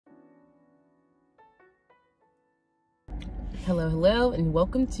Hello, and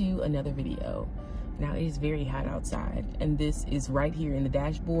welcome to another video. Now it is very hot outside, and this is right here in the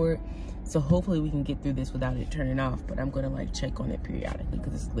dashboard, so hopefully we can get through this without it turning off, but I'm gonna like check on it periodically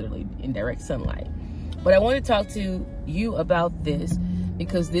because it's literally in direct sunlight. But I want to talk to you about this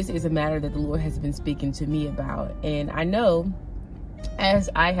because this is a matter that the Lord has been speaking to me about, and I know as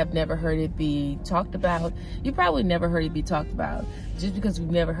I have never heard it be talked about, you probably never heard it be talked about. Just because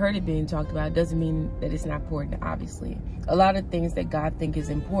we've never heard it being talked about doesn't mean that it's not important, obviously. A lot of things that God thinks is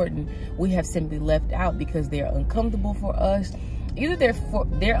important, we have simply left out because they're uncomfortable for us. Either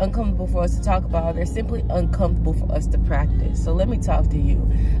they're uncomfortable for us to talk about, or they're simply uncomfortable for us to practice. So let me talk to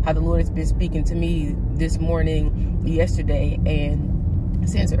you how the Lord has been speaking to me this morning, yesterday, and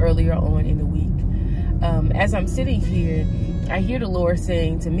since earlier on in the week. As I'm sitting here, I hear the Lord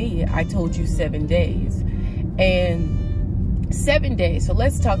saying to me, I told you 7 days. And 7 days. So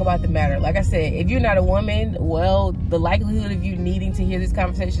let's talk about the matter. Like I said, if you're not a woman, well, the likelihood of you needing to hear this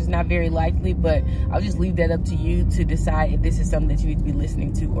conversation is not very likely, but I'll just leave that up to you to decide if this is something that you need to be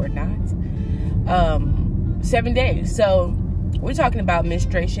listening to or not. 7 days. So we're talking about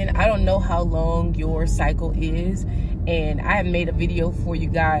menstruation. I don't know how long your cycle is, and I have made a video for you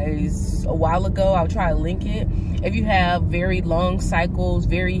guys a while ago. I'll try to link it. If you have very long cycles,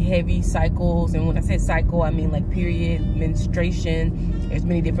 very heavy cycles, and when I say cycle, I mean like period, menstruation, there's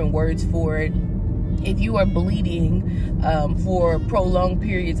many different words for it. If you are bleeding for prolonged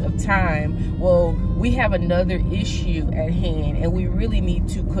periods of time, well, we have another issue at hand, and we really need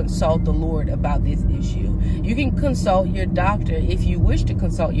to consult the Lord about this issue. You can consult your doctor if you wish to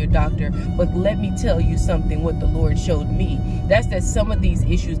consult your doctor, but let me tell you something, what the Lord showed me. That's that some of these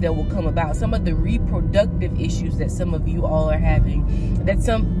issues that will come about, some of the reproductive issues that some of you all are having, that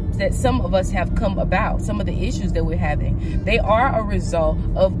some of us have come about, some of the issues that we're having, they are a result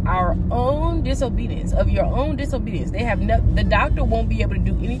of our own disobedience, of your own disobedience. They have the doctor won't be able to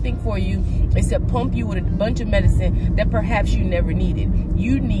do anything for you except pump you with a bunch of medicine that perhaps you never needed.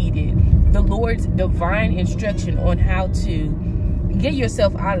 You needed the Lord's divine instruction on how to get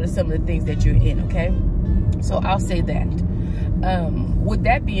yourself out of some of the things that you're in, okay? So I'll say that. With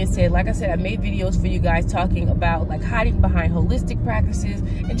that being said, like I said, I made videos for you guys talking about like hiding behind holistic practices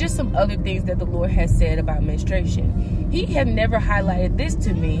and just some other things that the Lord has said about menstruation. He had never highlighted this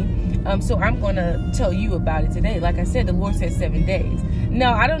to me, so I'm going to tell you about it today. Like I said, the Lord said 7 days.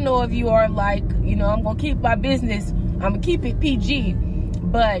 Now, I don't know if you are like, you know, I'm going to keep my business, I'm going to keep it PG,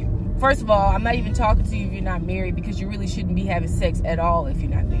 but first of all, I'm not even talking to you if you're not married, because you really shouldn't be having sex at all if you're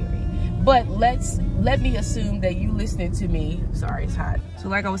not married. But let me assume that you listening to me. Sorry, it's hot. So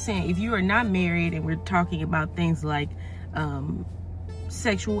like I was saying, if you are not married and we're talking about things like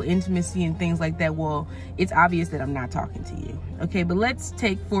sexual intimacy and things like that, well, it's obvious that I'm not talking to you. Okay, but let's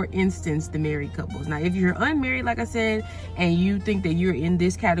take, for instance, the married couples. Now, if you're unmarried, like I said, and you think that you're in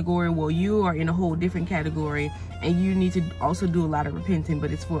this category, well, you are in a whole different category, and you need to also do a lot of repenting,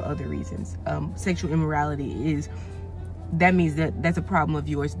 but it's for other reasons. Sexual immorality is... that means that that's a problem of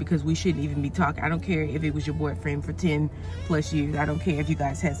yours, because we shouldn't even be talking. I don't care if it was your boyfriend for 10 plus years. I don't care if you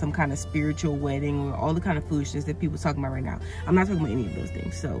guys had some kind of spiritual wedding or all the kind of foolishness that people are talking about right now. I'm not talking about any of those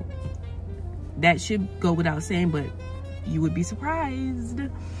things. So that should go without saying, but you would be surprised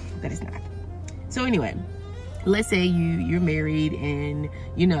that it's not. So anyway, let's say you're married, and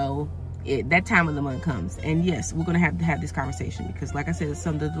you know, that time of the month comes, and yes, we're gonna have to have this conversation, because like I said, it's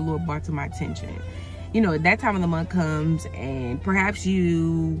something that the Lord brought to my attention. You know, that time of the month comes, and perhaps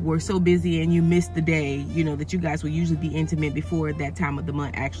you were so busy and you missed the day, you know, that you guys will usually be intimate before that time of the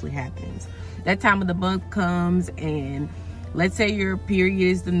month actually happens. That time of the month comes, and let's say your period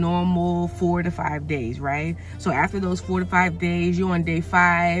is the normal 4 to 5 days, right? So after those 4 to 5 days, you're on day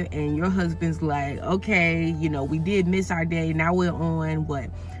 5, and your husband's like, okay, you know, we did miss our day. Now we're on, what,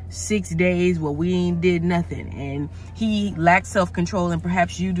 6 days? Well, we ain't did nothing. And he lacks self-control, and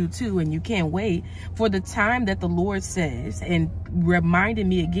perhaps you do too, and you can't wait for the time that the Lord says, and reminded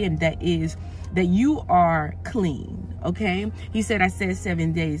me again, that is that you are clean. Okay, he said, I said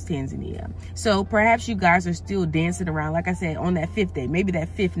 7 days, Tanzania. So perhaps you guys are still dancing around, like I said, on that 5th day, maybe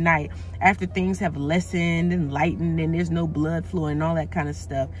that 5th night, after things have lessened and lightened and there's no blood flowing and all that kind of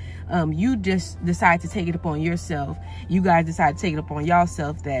stuff. You just decide to take it upon yourself. You guys decide to take it upon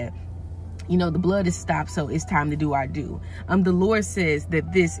yourself that, you know, the blood is stopped, so it's time to do our due. The Lord says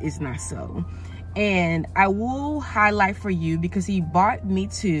that this is not so. And I will highlight for you, because he brought me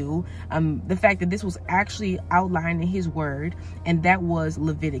to the fact that this was actually outlined in his word, and that was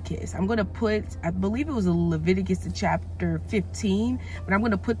Leviticus. I'm going to put, I believe it was Leviticus chapter 15, but I'm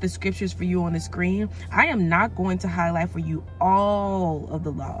going to put the scriptures for you on the screen. I am not going to highlight for you all of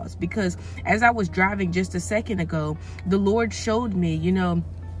the laws, because as I was driving just a second ago, the Lord showed me, you know,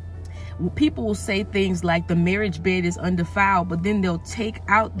 people will say things like the marriage bed is undefiled, but then they'll take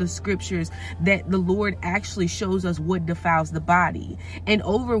out the scriptures that the Lord actually shows us what defiles the body. And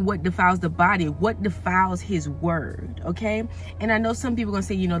over what defiles the body, what defiles his word, okay? And I know some people are going to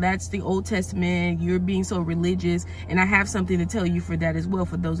say, you know, that's the Old Testament, you're being so religious. And I have something to tell you for that as well,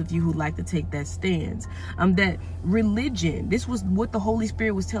 for those of you who like to take that stance. That religion, this was what the Holy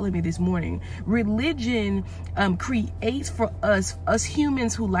Spirit was telling me this morning. Religion creates for us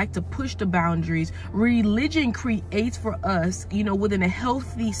humans who like to push the boundaries. Religion creates for us, you know, within a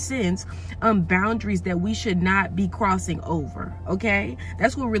healthy sense, boundaries that we should not be crossing over, okay?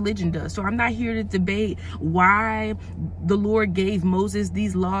 That's what religion does. So I'm not here to debate why the Lord gave Moses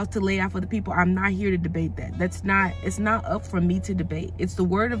these laws to lay out for the people. I'm not here to debate that. It's not up for me to debate. It's the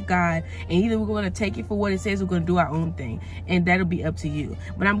word of God, and either we're going to take it for what it says, we're going to do our own thing, and that'll be up to you.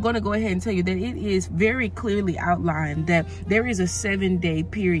 But I'm going to go ahead and tell you that it is very clearly outlined that there is a 7-day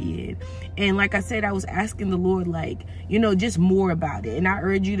period. And like I said, I was asking the Lord, like, you know, just more about it. And I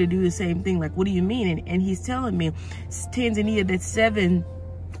urge you to do the same thing. Like, what do you mean? And he's telling me, Tanzania, that 7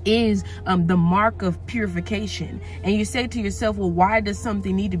 is the mark of purification. And you say to yourself, well, why does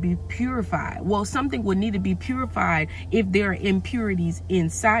something need to be purified? Well, something would need to be purified if there are impurities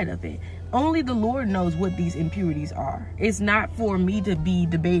inside of it. Only the Lord knows what these impurities are. It's not for me to be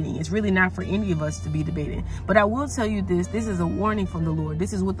debating. It's really not for any of us to be debating. But I will tell you this. This is a warning from the Lord.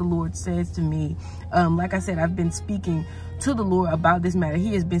 This is what the Lord says to me. Like I said, I've been speaking to the Lord about this matter.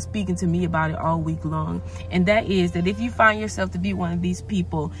 He has been speaking to me about it all week long. And that is that if you find yourself to be one of these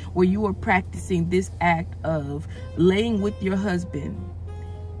people where you are practicing this act of laying with your husband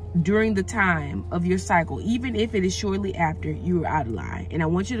during the time of your cycle, even if it is shortly after you are out of line. And I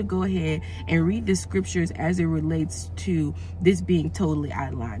want you to go ahead and read the scriptures as it relates to this being totally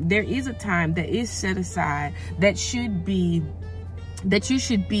out of line. There is a time that is set aside that you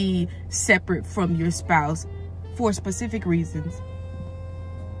should be separate from your spouse for specific reasons.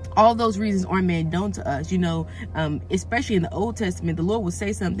 All those reasons aren't made known to us, you know, especially in the Old Testament. The Lord will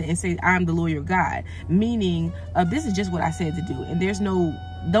say something and say, I'm the Lord your God, meaning this is just what I said to do. And there's no,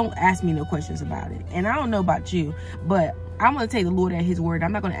 don't ask me no questions about it. And I don't know about you, but I'm going to take the Lord at his word.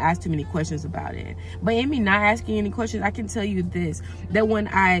 I'm not going to ask too many questions about it. But in me not asking any questions, I can tell you this, that when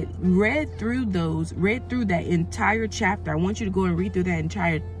I read through that entire chapter, I want you to go and read through that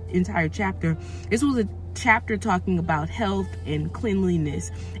entire chapter. This was a chapter talking about health and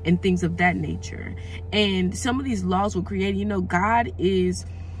cleanliness and things of that nature. And some of these laws were created, you know, God is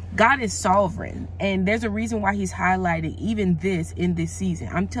sovereign, and there's a reason why he's highlighted even this in this season.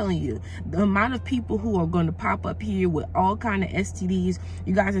 I'm telling you, the amount of people who are going to pop up here with all kind of STDs,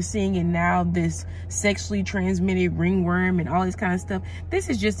 you guys are seeing it now, this sexually transmitted ringworm and all this kind of stuff. This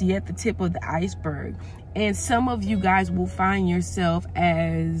is just yet the tip of the iceberg. And some of you guys will find yourself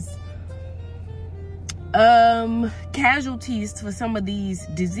as casualties for some of these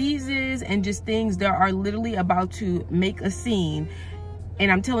diseases and just things that are literally about to make a scene. And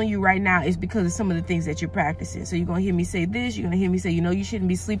I'm telling you right now, it's because of some of the things that you're practicing. So you're going to hear me say this. You're going to hear me say, you know, you shouldn't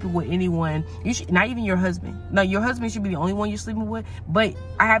be sleeping with anyone. You should, not even your husband. No, your husband should be the only one you're sleeping with. But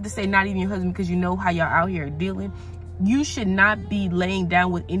I have to say not even your husband, because you know how y'all out here dealing. You should not be laying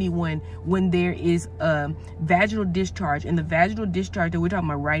down with anyone when there is a vaginal discharge. And the vaginal discharge that we're talking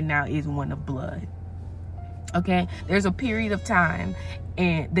about right now is one of blood. Okay? There's a period of time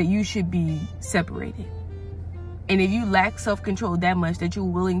that you should be separated. And if you lack self-control that much that you're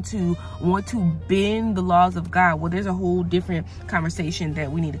willing to want to bend the laws of God, well, there's a whole different conversation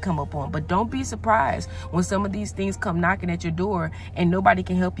that we need to come up on. But don't be surprised when some of these things come knocking at your door and nobody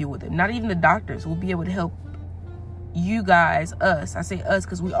can help you with it. Not even the doctors will be able to help you guys, us. I say us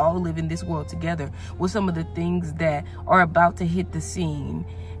because we all live in this world together with some of the things that are about to hit the scene.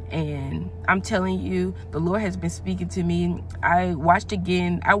 And I'm telling you, the Lord has been speaking to me. I watched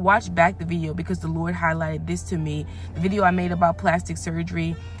back the video because the Lord highlighted this to me. The video I made about plastic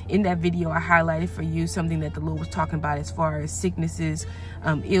surgery. In that video, I highlighted for you something that the Lord was talking about as far as sicknesses,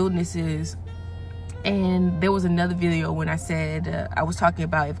 illnesses. And there was another video when I said, I was talking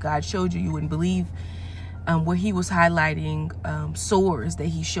about if God showed you, you wouldn't believe, where he was highlighting sores that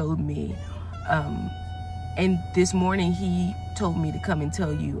he showed me. And this morning he told me to come and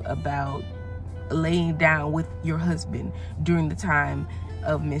tell you about laying down with your husband during the time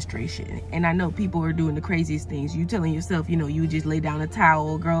of menstruation. And I know people are doing the craziest things. You telling yourself, you know, you just lay down a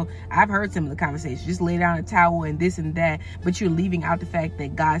towel, girl. I've heard some of the conversations. Just lay down a towel and this and that. But you're leaving out the fact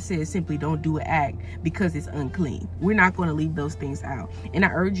that God says simply don't do an act because it's unclean. We're not going to leave those things out. And I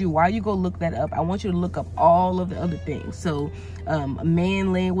urge you, while you go look that up, I want you to look up all of the other things. So a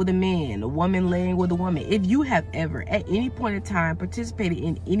man laying with a man, a woman laying with a woman. If you have ever at any point in time participated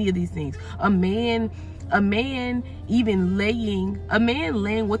in any of these things, a man laying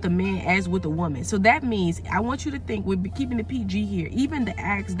with a man as with a woman. So that means, I want you to think, we're keeping the PG here, even the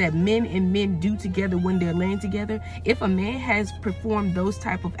acts that men and men do together when they're laying together. If a man has performed those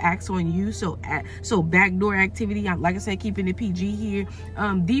type of acts on you, so backdoor activity, like I said, keeping the PG here,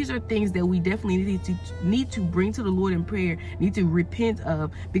 these are things that we definitely need to bring to the Lord in prayer, need to repent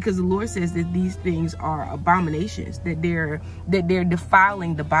of, because the Lord says that these things are abominations, that they're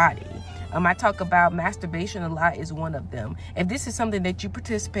defiling the body. I talk about masturbation a lot, is one of them. If this is something that you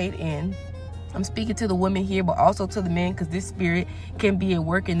participate in, I'm speaking to the women here, but also to the men, because this spirit can be at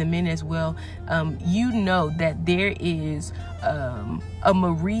work in the men as well. You know that there is a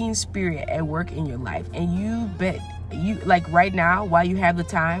marine spirit at work in your life, and you bet, like right now, while you have the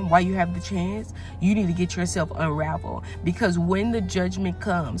time, while you have the chance, you need to get yourself unraveled, because when the judgment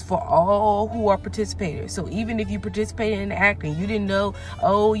comes for all who are participators, so even if you participated in the act and you didn't know,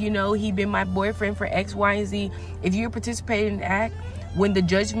 oh, you know, he been my boyfriend for X, Y, and Z, if you're participating in the act, when the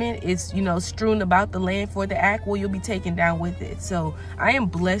judgment is, you know, strewn about the land for the act, well, you'll be taken down with it. So I am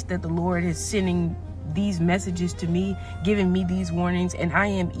blessed that the Lord is sending these messages to me, giving me these warnings, and I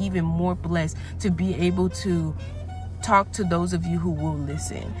am even more blessed to be able to talk to those of you who will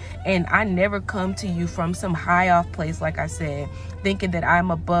listen. And I never come to you from some high off place, like I said, thinking that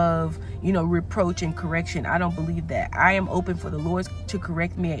I'm above, you know, reproach and correction. I don't believe that. I am open for the Lord to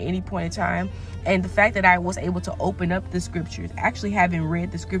correct me at any point in time. And the fact that I was able to open up the scriptures, actually having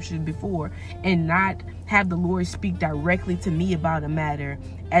read the scriptures before, and not have the Lord speak directly to me about a matter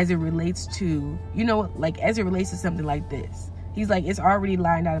as it relates to, you know, like as it relates to something like this. He's like, it's already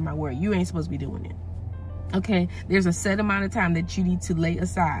lined out in my word. You ain't supposed to be doing it. Okay, there's a set amount of time that you need to lay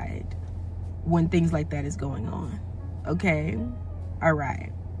aside when things like that is going on. Okay, all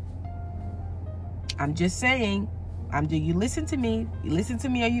right. I'm just saying, you listen to me. You listen to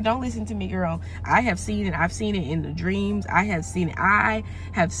me or you don't listen to me, girl. I have seen it. I've seen it in the dreams. I have seen it. I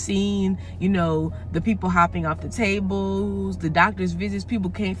have seen, you know, the people hopping off the tables, the doctor's visits. People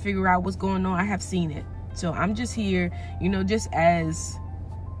can't figure out what's going on. I have seen it. So I'm just here, you know, just as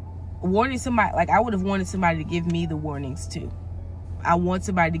warning somebody. Like I would have wanted somebody to give me the warnings too. I would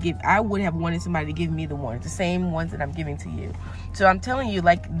have wanted somebody to give me the warnings, the same ones that I'm giving to you. So I'm telling you,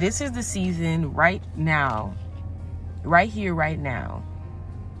 like, this is the season right now, right here, right now,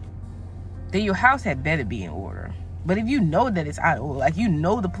 that your house had better be in order. But if you know that it's out of order, like you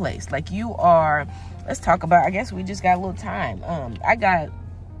know the place, like you are, let's talk about, I guess we just got a little time.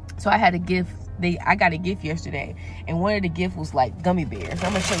 I had a gift. I got a gift yesterday, and one of the gifts was like gummy bears.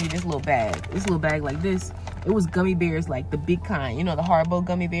 I'm gonna show you this little bag. This little bag like this. It was gummy bears, like the big kind, you know, the Haribo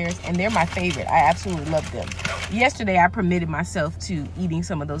gummy bears, and they're my favorite. I absolutely love them. Yesterday, I permitted myself to eating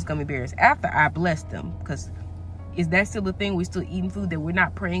some of those gummy bears after I blessed them, because is that still the thing? We're still eating food that we're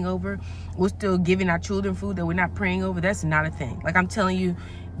not praying over. We're still giving our children food that we're not praying over. That's not a thing. Like I'm telling you,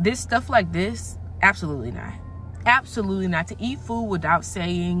 this stuff like this, absolutely not. Absolutely not. To eat food without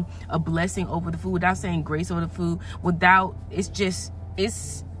saying a blessing over the food, without saying grace over the food, without,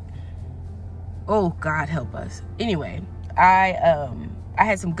 it's oh God help us. Anyway, I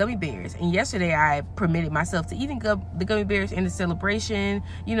had some gummy bears, and yesterday I permitted myself to eating the gummy bears in the celebration,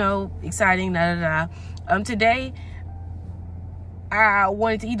 you know, exciting, today I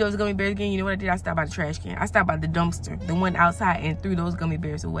wanted to eat those gummy bears again. You know what I did? I stopped by the trash can. I stopped by the dumpster, the one outside, and threw those gummy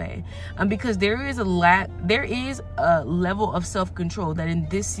bears away. Because there is a level of self-control that in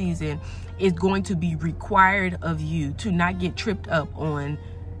this season is going to be required of you to not get tripped up on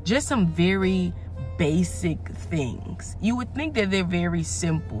just some very basic things. You would think that they're very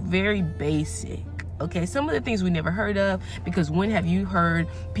simple, very basic. Okay, some of the things we never heard of, because when have you heard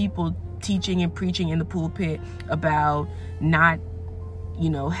people teaching and preaching in the pulpit about not, you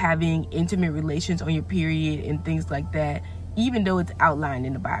know, having intimate relations on your period and things like that, even though it's outlined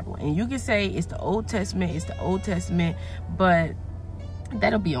in the Bible? And you can say it's the Old Testament, but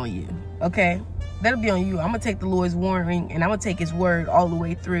that'll be on you, okay? That'll be on you. I'm gonna take the Lord's warning, and I'm gonna take his word all the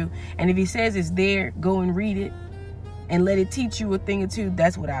way through. And if he says it's there, go and read it and let it teach you a thing or two.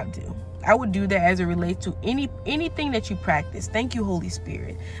 That's what I'll do. I would do that as it relates to anything that you practice. Thank you, Holy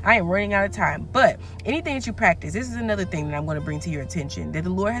Spirit. I am running out of time, but anything that you practice, this is another thing that I'm going to bring to your attention, that the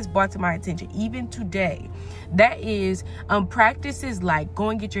Lord has brought to my attention even today. That is practices like go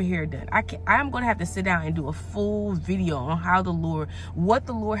and get your hair done. I'm going to have to sit down and do a full video on how what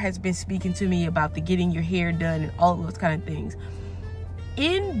the Lord has been speaking to me about the getting your hair done and all those kind of things.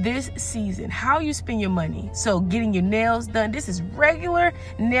 In this season, how you spend your money. So getting your nails done. This is regular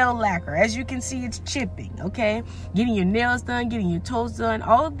nail lacquer. As you can see, it's chipping, okay? Getting your nails done, getting your toes done.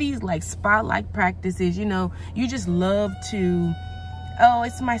 All of these like spa-like practices, you know, you just love to, oh,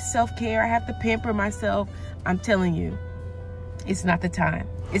 it's my self-care. I have to pamper myself. I'm telling you, it's not the time.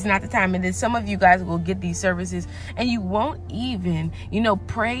 It's not the time. And then some of you guys will get these services and you won't even, you know,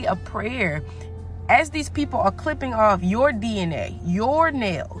 pray a prayer. As these people are clipping off your DNA, your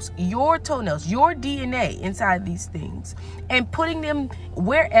nails, your toenails, your DNA inside these things and putting them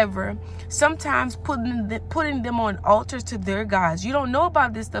wherever, sometimes putting them on altars to their gods. You don't know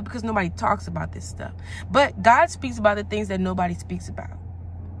about this stuff because nobody talks about this stuff. But God speaks about the things that nobody speaks about.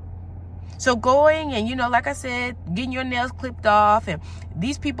 So going and, you know, like I said, getting your nails clipped off and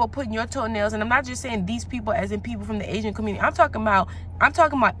these people putting your toenails, and I'm not just saying these people as in people from the Asian community. I'm talking about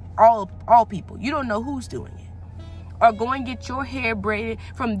all people. You don't know who's doing it. Or go and get your hair braided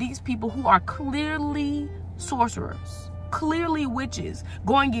from these people who are clearly sorcerers, clearly witches.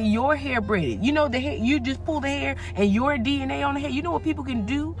 Go and get your hair braided. You know, the hair, you just pull the hair and your DNA on the hair. You know what people can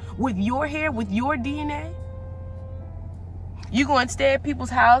do with your hair, with your DNA? You go and stay at people's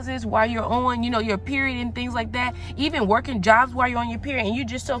houses while you're on, you know, your period and things like that. Even working jobs while you're on your period, and you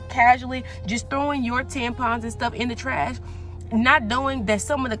just so casually just throwing your tampons and stuff in the trash, not knowing that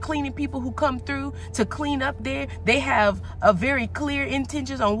some of the cleaning people who come through to clean up there, they have a very clear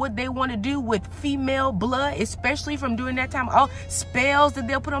intentions on what they want to do with female blood, especially from during that time. All spells that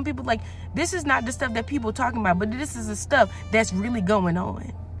they'll put on people. Like, this is not the stuff that people are talking about, but this is the stuff that's really going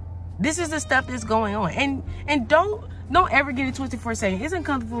on. This is the stuff that's going on. And don't ever get it twisted for a second. It's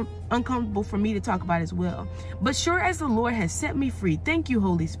uncomfortable for me to talk about as well. But sure as the Lord has set me free, thank you,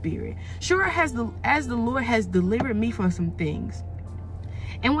 Holy Spirit. Sure as the Lord has delivered me from some things.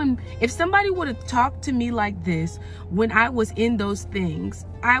 And if somebody would have talked to me like this when I was in those things,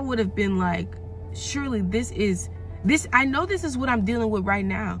 I would have been like, surely I know this is what I'm dealing with right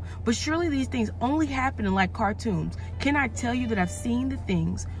now, but surely these things only happen in like cartoons. Can I tell you that I've seen the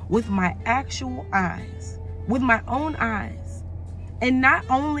things with my actual eyes, with my own eyes, and not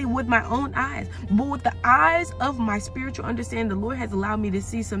only with my own eyes, but with the eyes of my spiritual understanding? The Lord has allowed me to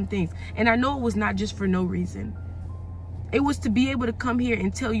see some things, and I know it was not just for no reason. It was to be able to come here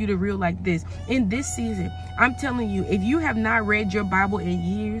and tell you the real like this. In this season, I'm telling you, if you have not read your Bible in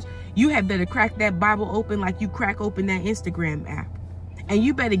years, you had better crack that Bible open like you crack open that Instagram app. And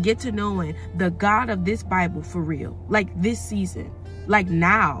you better get to knowing the God of this Bible for real. Like this season. Like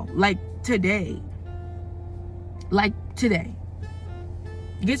now. Like today. Like today.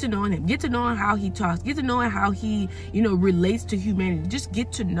 Get to knowing him. Get to knowing how he talks. Get to knowing how he, you know, relates to humanity. Just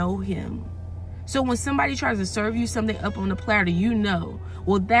get to know him. So when somebody tries to serve you something up on a platter, you know,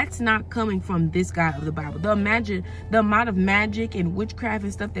 well, that's not coming from this God of the Bible. The amount of magic and witchcraft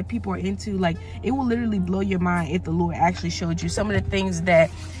and stuff that people are into, like, it will literally blow your mind if the Lord actually showed you some of the things that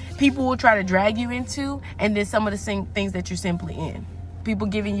people will try to drag you into, and then some of the same things that you're simply in. People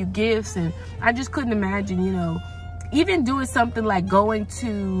giving you gifts, and I just couldn't imagine, you know, even doing something like going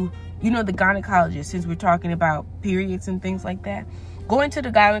to, you know, the gynecologist, since we're talking about periods and things like that. Going to the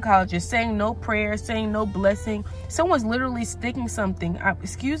gynecologist, saying no prayer, saying no blessing. Someone's literally sticking something.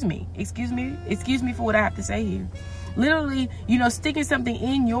 Excuse me for what I have to say here. Literally, you know, sticking something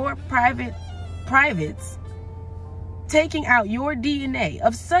in your privates, taking out your DNA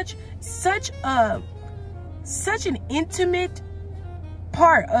of such an intimate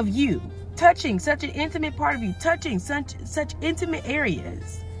part of you, touching such an intimate part of you, touching such intimate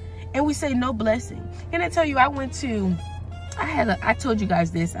areas, and we say no blessing. And I tell you, I told you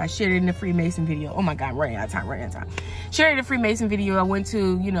guys this. I shared it in the Freemason video. Oh my God, I'm running out of time. Shared it in the Freemason video. I went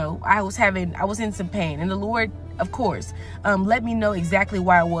to, you know, I was in some pain, and the Lord, of course, let me know exactly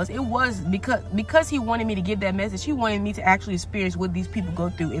why it was. It was because he wanted me to give that message. He wanted me to actually experience what these people go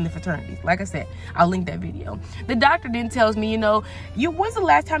through in the fraternities. Like I said, I'll link that video. The doctor then tells me, you know, when's the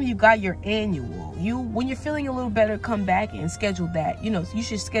last time you got your annual? When you're feeling a little better, come back and schedule that. You know, you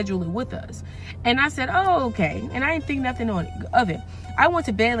should schedule it with us. And I said, oh, okay. And I didn't think nothing of it. I went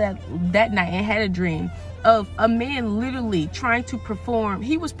to bed that night and had a dream of a man literally trying to perform.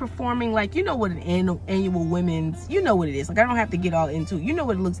 He was performing like, you know what an annual women's, you know what it is. Like, I don't have to get all into it. You know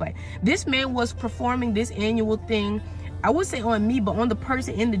what it looks like. This man was performing this annual thing I would say on me, but on the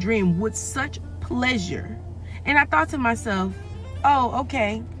person in the dream with such pleasure. And I thought to myself, oh,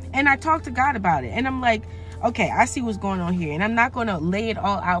 okay. And I talked to God about it. And I'm like, okay, I see what's going on here. And I'm not going to lay it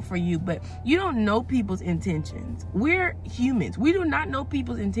all out for you, but you don't know people's intentions. We're humans. We do not know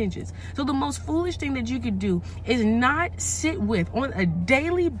people's intentions. So the most foolish thing that you could do is not sit with, on a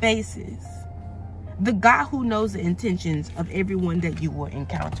daily basis, the God who knows the intentions of everyone that you will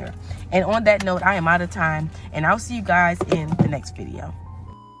encounter. And on that note, I am out of time, and I'll see you guys in the next video.